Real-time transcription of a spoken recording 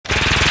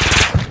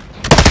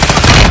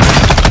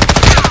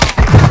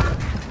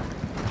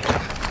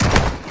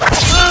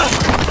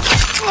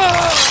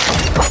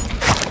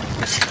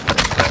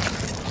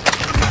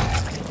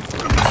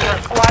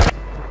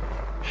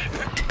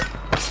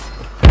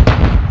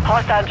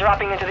Hostiles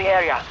dropping into the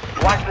area.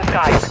 Watch the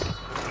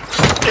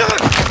skies.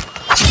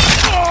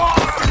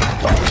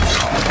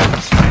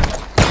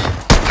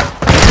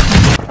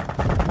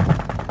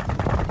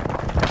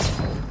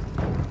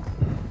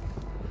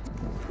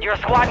 Your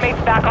squad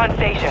mates back on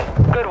station.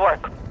 Good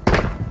work.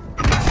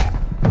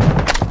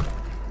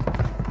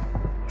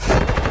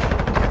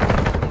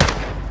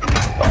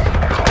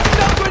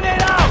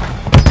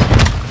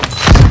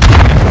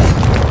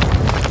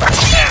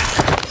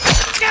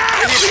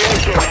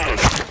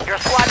 Your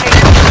squad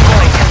mates are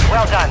deployed.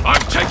 Well done.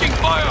 I'm taking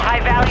fire! High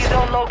value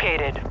zone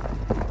located.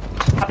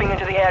 Dropping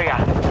into the area.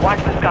 Watch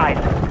the skies.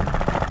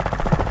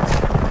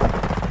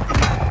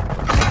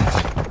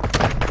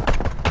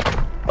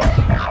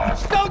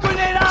 Stun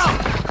grenade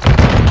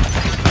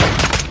out!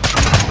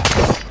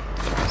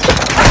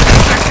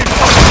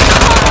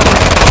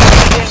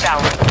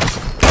 Inbound.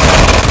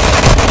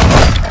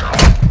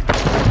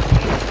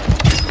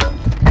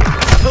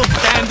 Still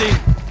standing.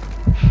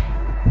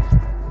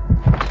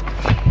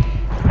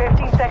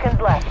 15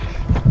 seconds left.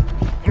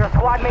 Your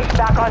squad mates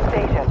back on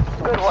station.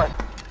 Good work.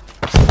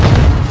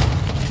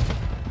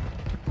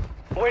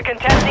 We're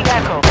contesting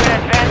Echo. We're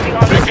advancing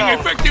on the Taking zone.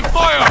 effective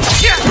fire!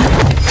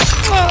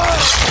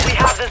 We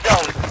have the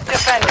zone.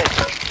 Defend it.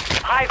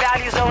 High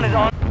value zone is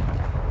on.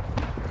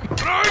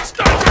 Throwing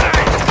stun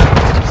grenade!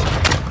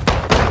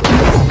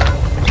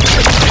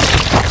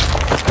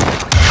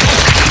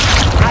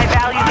 High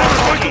value zone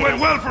Going to located.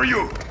 end well for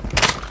you!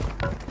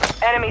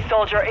 Enemy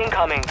soldier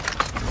incoming.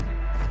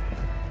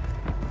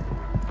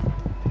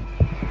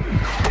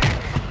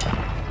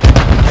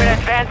 We're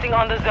advancing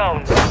on the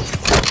zone.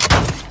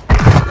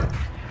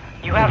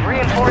 You have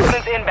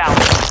reinforcements inbound.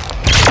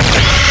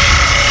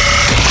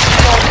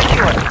 Zone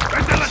secure.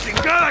 ¡Vete a la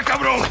chingada,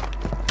 cabrón!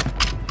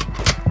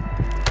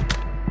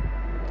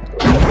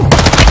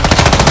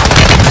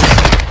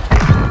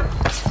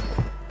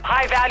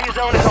 High value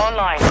zone is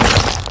online.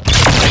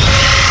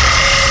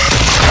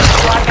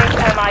 Squad mates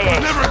MIA.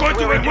 Never going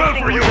to We're end well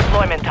reducing for you.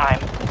 redeployment time.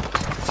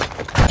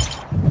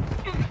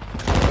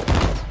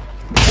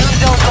 New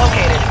zones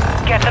located.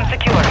 Get them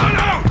secured. Run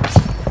out!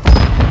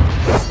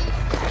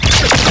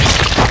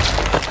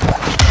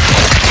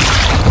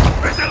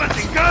 ¡Vete a la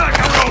chingada,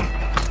 cabrón!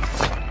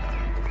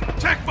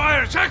 Check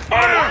fire! Check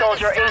Enemy fire!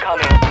 soldier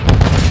incoming.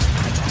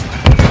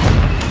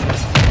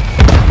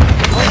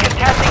 We're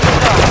contesting the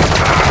zone.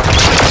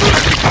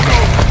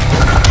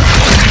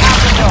 Half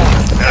the zone.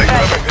 Now you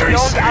have a Defend it. very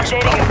Zone's serious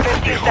updating in problem,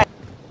 50 Diego. seconds.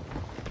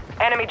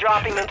 Enemy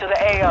dropping into the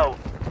AO.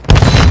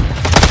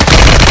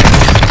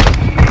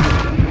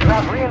 You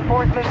have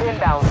reinforcements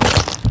inbound.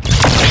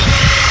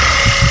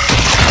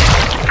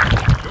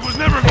 It was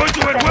never going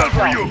to end well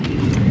for you!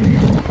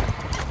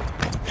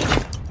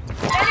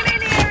 Enemy in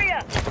the area!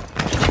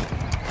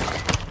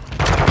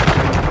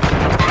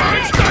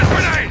 Throwing stun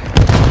grenade!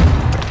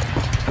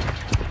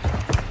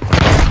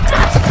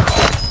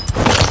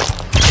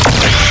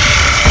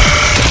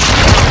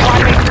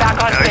 Squad mates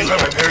back on Now you station.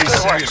 have a very Good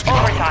work. serious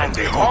problem, Overtime.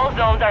 Diego. All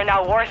zones are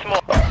now worth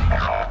more.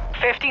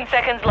 15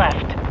 seconds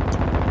left.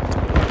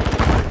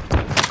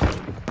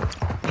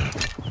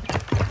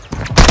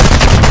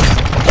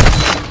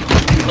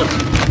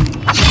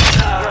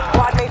 Your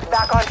squad mates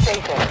back on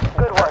station.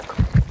 Good work.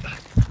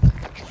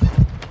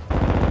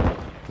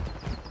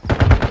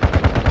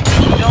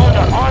 Zones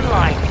are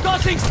online.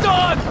 Tossing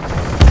stun!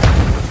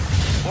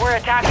 We're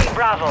attacking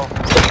Bravo.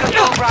 We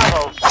control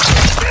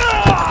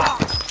Bravo.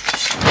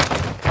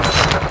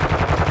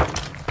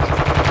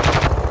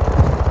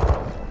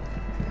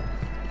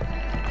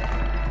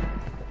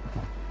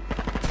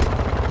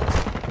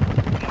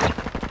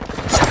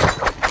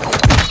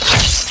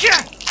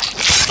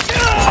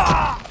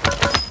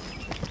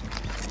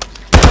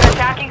 We're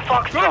attacking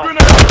Stun Foxtrot.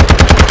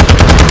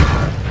 grenade!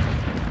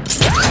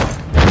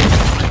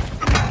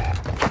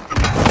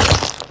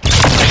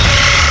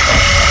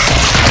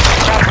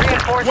 Have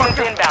reinforcements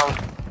inbound.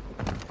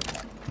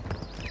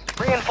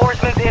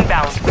 Reinforcements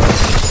inbound.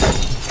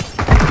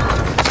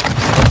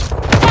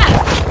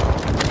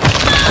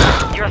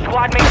 Your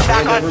squad mates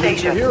back on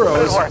station.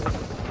 Good work.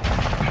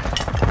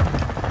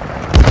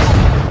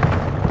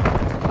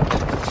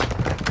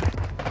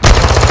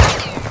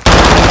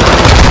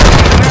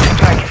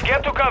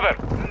 Get to cover.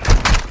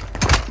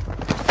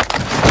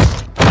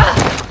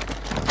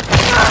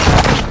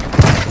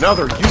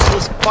 Another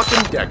useless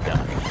fucking deck guy.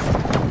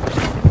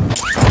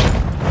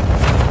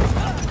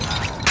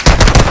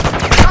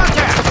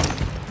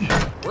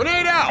 Contact!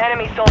 Grenade out!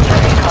 Enemy soldier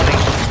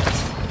incoming.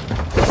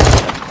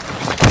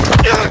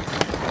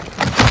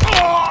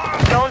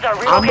 Zones are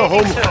I'm the relocating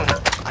home.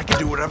 soon. I can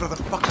do whatever the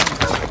fuck I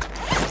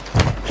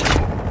want.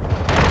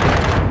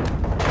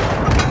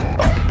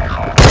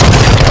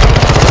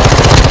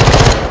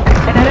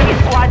 An enemy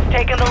squad's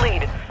taken the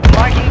lead,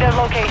 marking their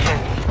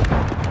locations.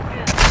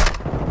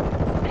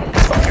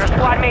 Your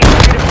squad mates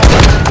are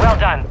redeployed. Well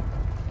done.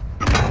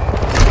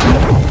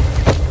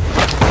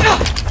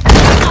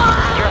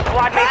 Your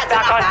squad mates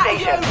back on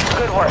station.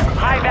 Good work.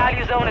 High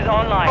value zone is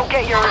online. Go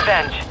get your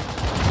revenge.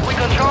 We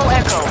control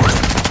Echo.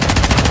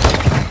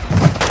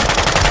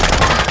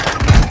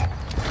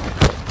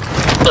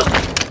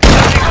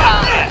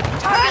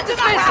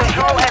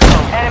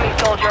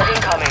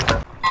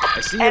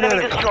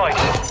 Enemy destroyed.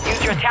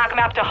 Use your attack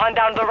map to hunt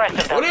down the rest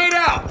of them. Grenade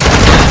out!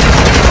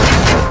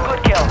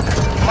 Good kill.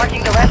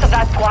 Marking the rest of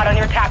that squad on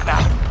your attack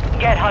map.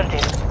 Get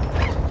hunting.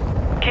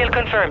 Kill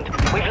confirmed.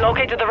 We've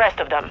located the rest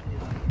of them.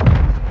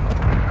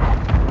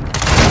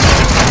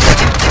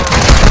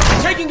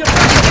 Taking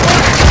effective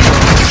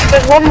fire!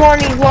 There's one more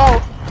and he's low.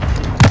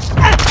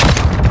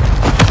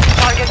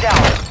 Target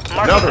down.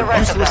 Marking Another the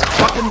rest of useless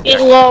them. fucking He's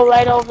deck. low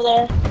right over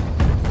there.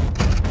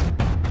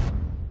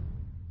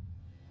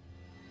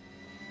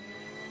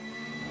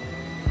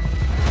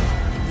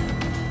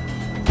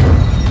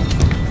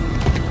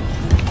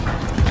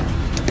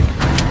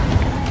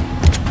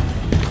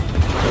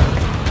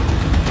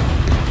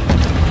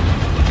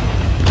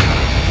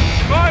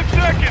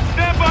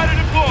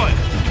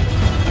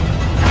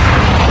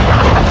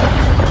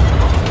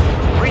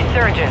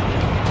 Resurgence.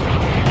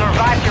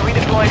 Survive to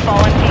redeploy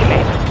fallen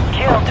teammates.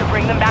 Kill to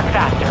bring them back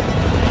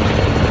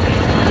faster.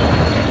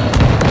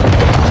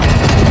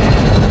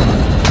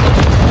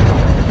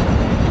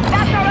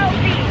 That's our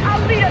LT.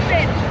 I'll lead us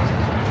in.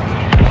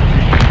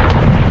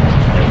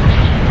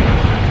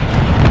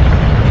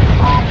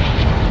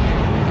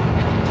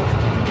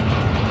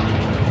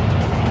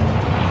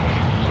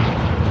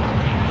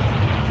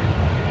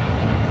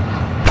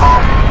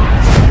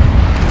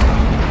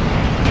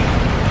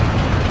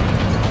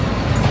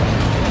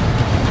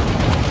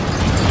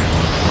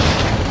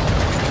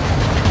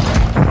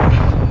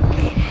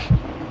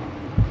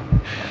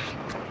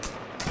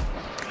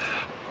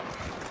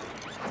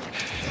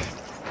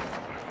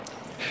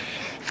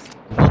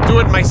 I'll do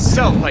it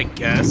myself, I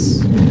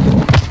guess. Good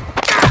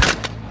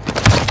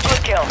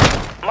kill.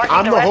 Marking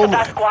I'm the the rest of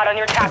that homelander. squad on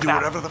your I can attack do map.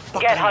 whatever the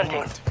fuck Get I hunting.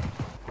 want.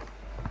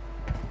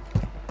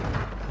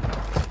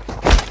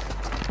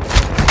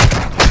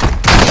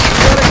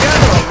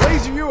 I'll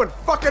laser you in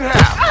fucking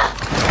half.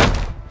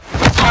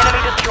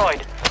 Enemy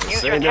destroyed.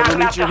 Use Say your never attack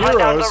map meet to your hunt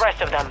down the heroes.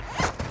 rest of them.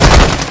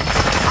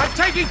 I'm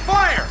taking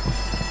fire!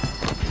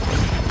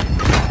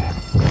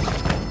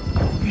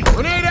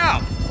 Grenade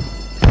out!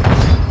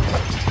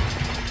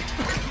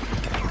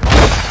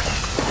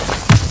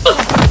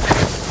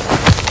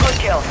 Good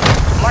kill.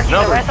 Marking the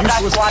Another rest of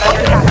that useless squad on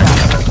your attack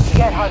map.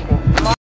 Get hunting.